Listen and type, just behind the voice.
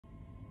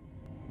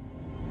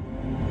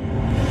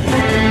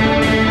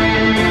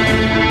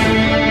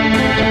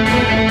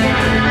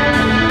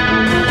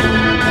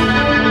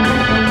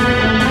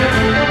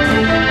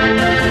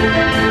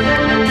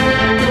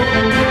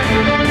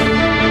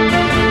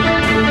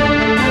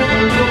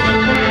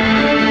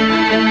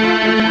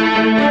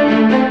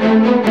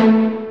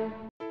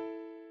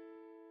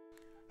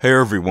Hey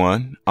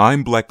everyone,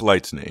 I'm Black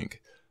Lightning.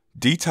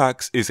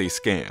 Detox is a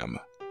scam.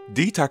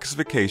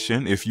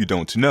 Detoxification, if you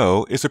don't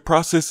know, is a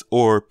process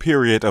or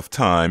period of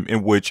time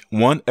in which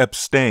one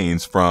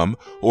abstains from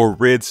or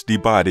rids the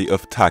body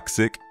of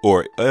toxic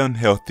or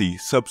unhealthy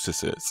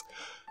substances.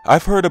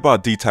 I've heard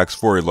about detox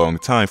for a long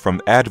time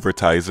from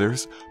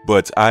advertisers,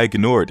 but I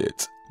ignored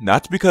it.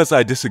 Not because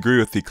I disagree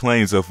with the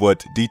claims of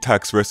what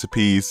detox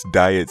recipes,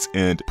 diets,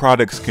 and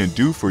products can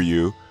do for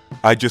you,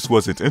 I just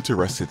wasn't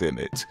interested in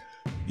it.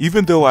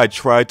 Even though I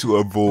try to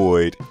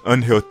avoid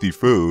unhealthy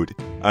food,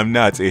 I'm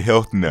not a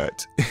health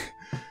nut.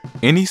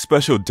 Any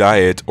special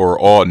diet or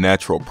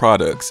all-natural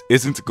products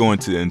isn't going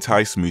to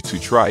entice me to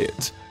try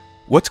it.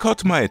 What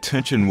caught my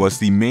attention was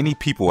the many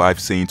people I've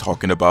seen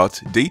talking about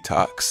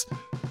detox.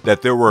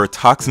 That there were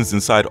toxins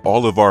inside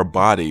all of our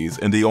bodies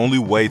and the only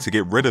way to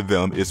get rid of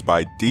them is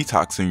by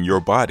detoxing your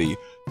body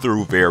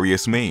through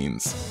various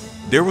means.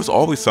 There was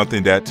always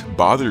something that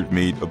bothered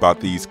me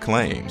about these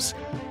claims.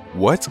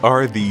 What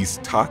are these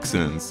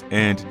toxins,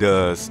 and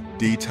does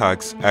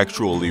detox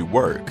actually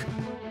work?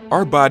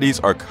 Our bodies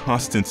are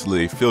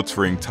constantly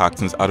filtering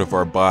toxins out of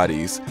our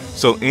bodies,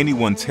 so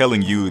anyone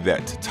telling you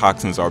that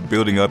toxins are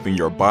building up in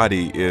your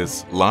body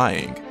is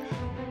lying.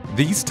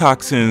 These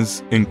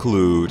toxins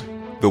include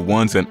the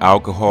ones in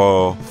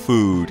alcohol,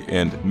 food,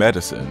 and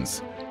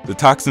medicines. The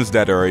toxins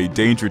that are a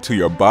danger to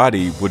your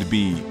body would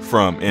be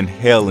from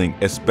inhaling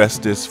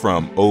asbestos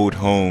from old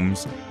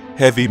homes,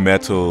 heavy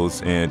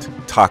metals, and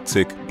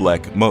toxic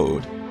black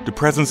mold. The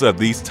presence of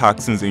these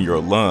toxins in your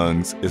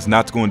lungs is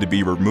not going to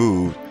be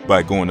removed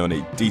by going on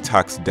a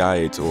detox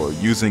diet or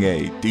using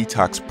a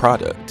detox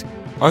product.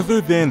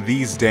 Other than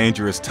these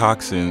dangerous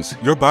toxins,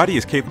 your body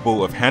is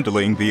capable of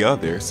handling the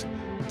others.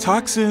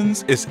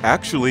 Toxins is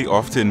actually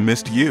often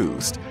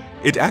misused.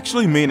 It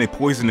actually means a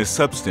poisonous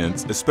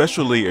substance,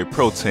 especially a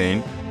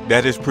protein,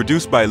 that is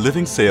produced by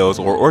living cells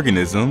or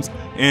organisms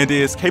and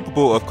is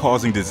capable of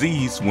causing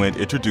disease when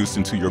introduced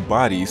into your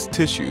body's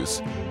tissues.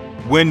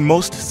 When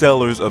most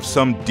sellers of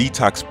some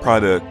detox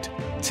product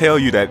tell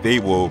you that they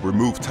will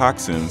remove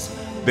toxins,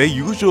 they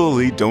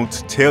usually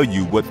don't tell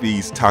you what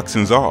these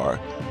toxins are.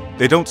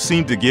 They don't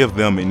seem to give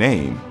them a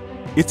name.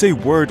 It's a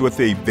word with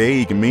a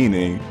vague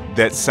meaning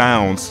that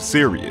sounds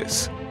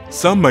serious.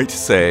 Some might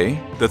say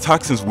the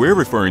toxins we're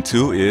referring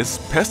to is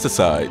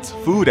pesticides,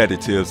 food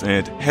additives,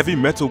 and heavy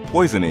metal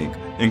poisoning,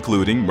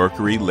 including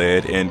mercury,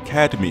 lead, and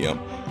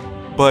cadmium.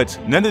 But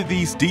none of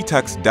these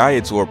detox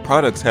diets or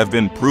products have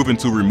been proven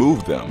to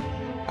remove them.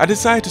 I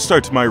decided to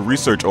start my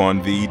research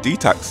on the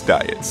detox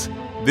diets.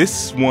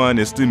 This one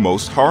is the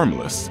most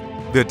harmless.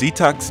 The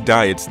detox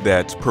diets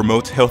that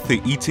promote healthy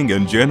eating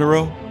in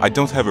general, I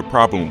don't have a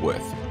problem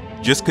with.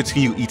 Just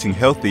continue eating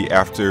healthy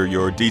after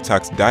your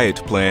detox diet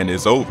plan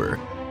is over,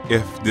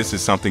 if this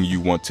is something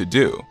you want to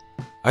do.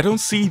 I don't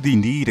see the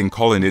need in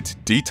calling it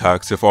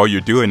detox if all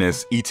you're doing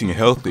is eating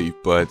healthy,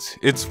 but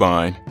it's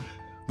fine.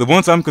 The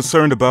ones I'm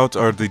concerned about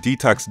are the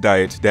detox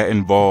diet that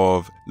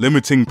involve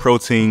limiting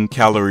protein,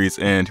 calories,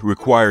 and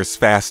requires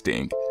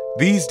fasting.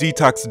 These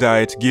detox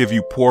diets give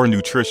you poor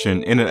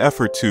nutrition in an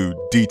effort to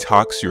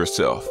detox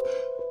yourself.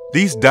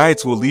 These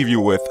diets will leave you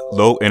with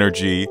low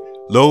energy,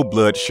 low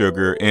blood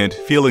sugar, and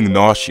feeling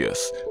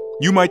nauseous.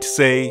 You might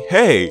say,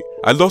 hey,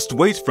 I lost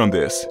weight from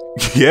this.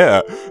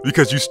 Yeah,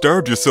 because you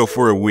starved yourself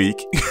for a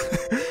week.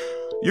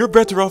 You're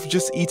better off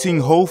just eating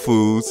whole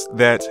foods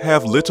that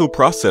have little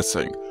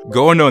processing.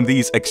 Going on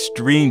these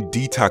extreme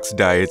detox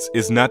diets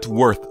is not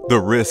worth the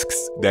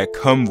risks that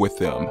come with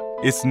them.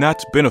 It's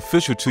not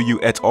beneficial to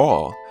you at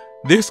all.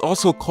 There's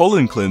also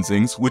colon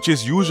cleansings, which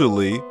is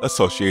usually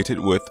associated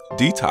with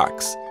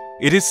detox.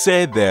 It is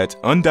said that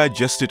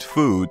undigested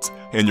foods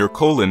in your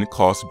colon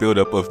cause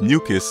buildup of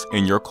mucus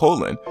in your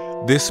colon.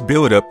 This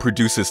buildup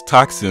produces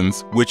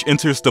toxins which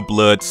enters the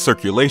blood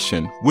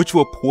circulation, which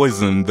will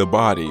poison the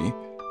body.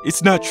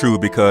 It's not true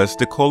because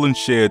the colon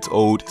sheds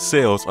old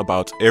cells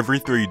about every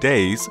 3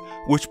 days,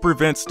 which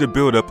prevents the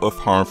buildup of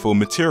harmful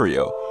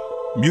material.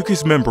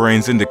 Mucous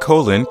membranes in the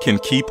colon can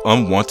keep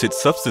unwanted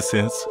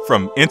substances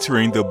from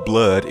entering the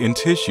blood and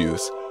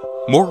tissues.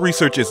 More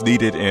research is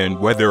needed in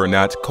whether or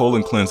not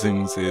colon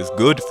cleansings is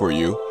good for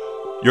you.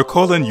 Your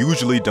colon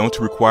usually don't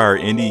require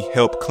any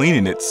help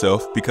cleaning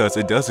itself because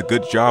it does a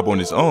good job on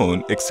its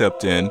own,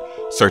 except in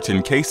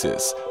certain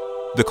cases.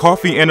 The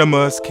coffee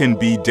enemas can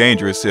be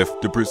dangerous if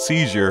the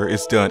procedure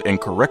is done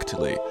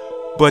incorrectly,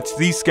 but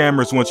these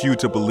scammers want you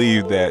to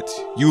believe that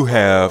you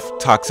have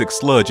toxic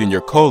sludge in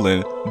your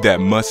colon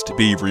that must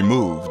be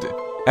removed.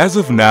 As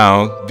of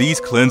now, these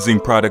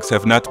cleansing products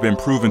have not been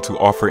proven to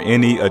offer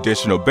any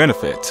additional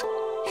benefit.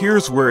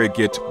 Here's where it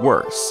gets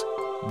worse.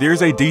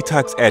 There's a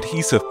detox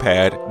adhesive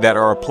pad that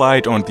are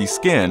applied on the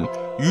skin,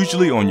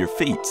 usually on your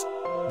feet.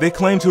 They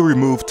claim to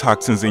remove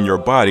toxins in your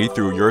body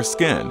through your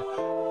skin.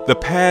 The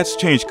pads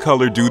change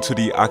color due to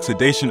the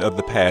oxidation of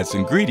the pad's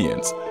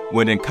ingredients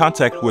when in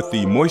contact with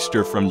the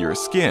moisture from your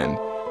skin.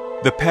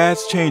 The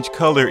pads change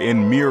color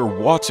in mere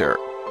water,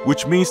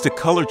 which means the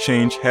color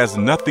change has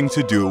nothing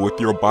to do with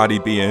your body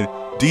being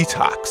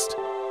detoxed.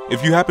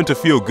 If you happen to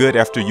feel good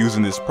after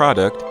using this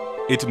product,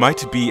 It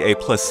might be a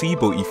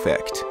placebo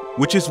effect,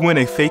 which is when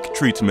a fake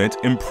treatment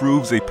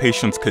improves a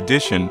patient's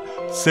condition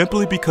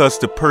simply because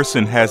the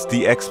person has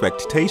the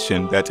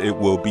expectation that it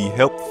will be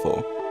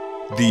helpful.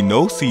 The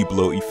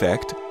nocebo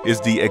effect is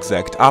the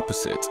exact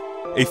opposite.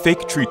 A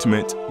fake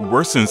treatment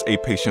worsens a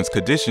patient's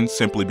condition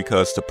simply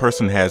because the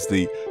person has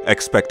the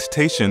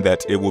expectation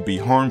that it will be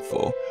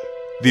harmful.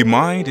 The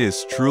mind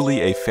is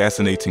truly a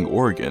fascinating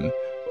organ.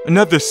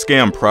 Another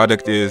scam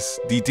product is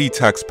the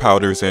detox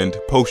powders and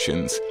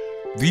potions.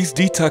 These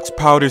detox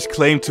powders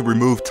claim to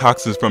remove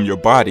toxins from your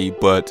body,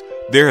 but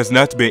there has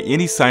not been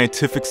any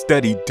scientific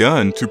study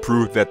done to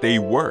prove that they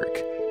work.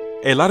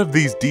 A lot of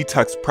these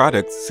detox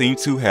products seem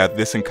to have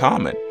this in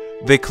common.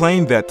 They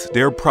claim that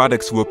their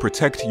products will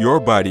protect your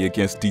body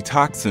against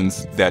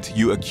toxins that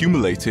you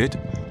accumulated,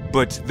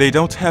 but they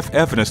don't have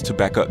evidence to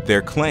back up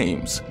their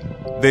claims.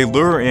 They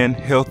lure in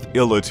health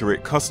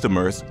illiterate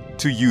customers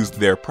to use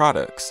their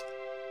products.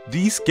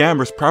 These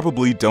scammers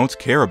probably don't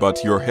care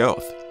about your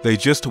health. They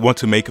just want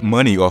to make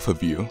money off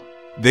of you.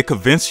 They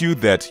convince you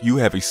that you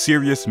have a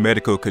serious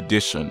medical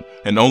condition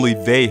and only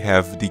they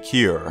have the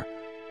cure.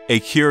 A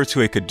cure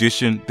to a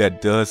condition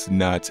that does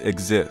not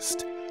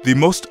exist. The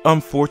most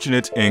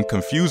unfortunate and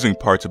confusing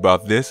part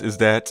about this is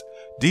that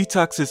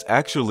detox is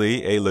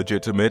actually a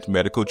legitimate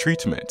medical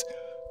treatment.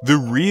 The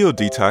real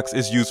detox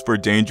is used for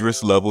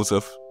dangerous levels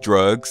of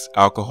drugs,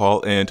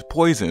 alcohol, and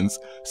poisons,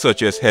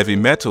 such as heavy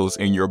metals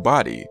in your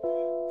body.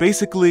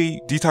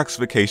 Basically,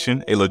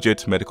 detoxification, a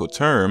legit medical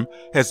term,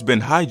 has been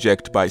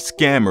hijacked by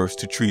scammers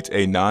to treat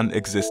a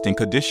non-existing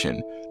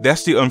condition.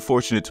 That's the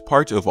unfortunate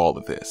part of all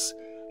of this.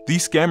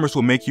 These scammers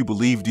will make you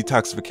believe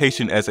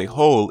detoxification as a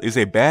whole is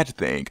a bad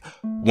thing,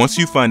 once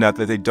you find out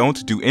that they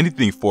don't do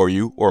anything for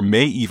you or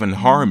may even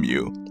harm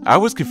you. I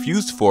was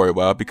confused for a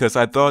while because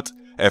I thought,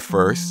 at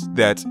first,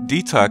 that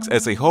detox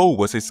as a whole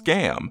was a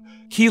scam.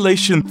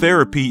 Chelation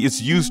therapy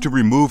is used to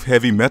remove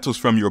heavy metals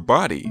from your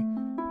body.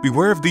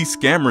 Beware of these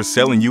scammers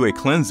selling you a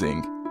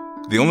cleansing.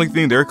 The only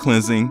thing they're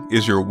cleansing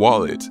is your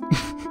wallet.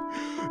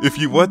 If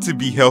you want to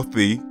be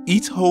healthy,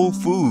 eat whole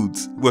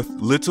foods with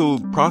little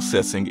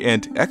processing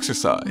and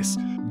exercise.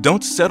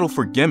 Don't settle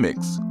for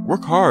gimmicks.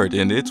 Work hard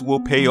and it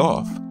will pay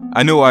off.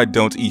 I know I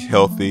don't eat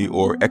healthy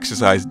or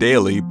exercise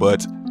daily,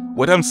 but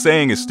what I'm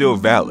saying is still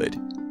valid.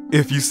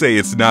 If you say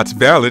it's not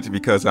valid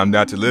because I'm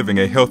not living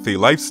a healthy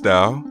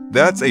lifestyle,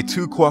 that's a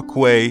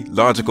quackwatch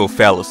logical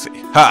fallacy.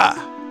 Ha!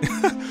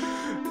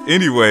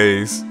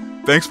 Anyways,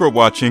 thanks for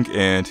watching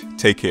and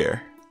take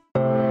care.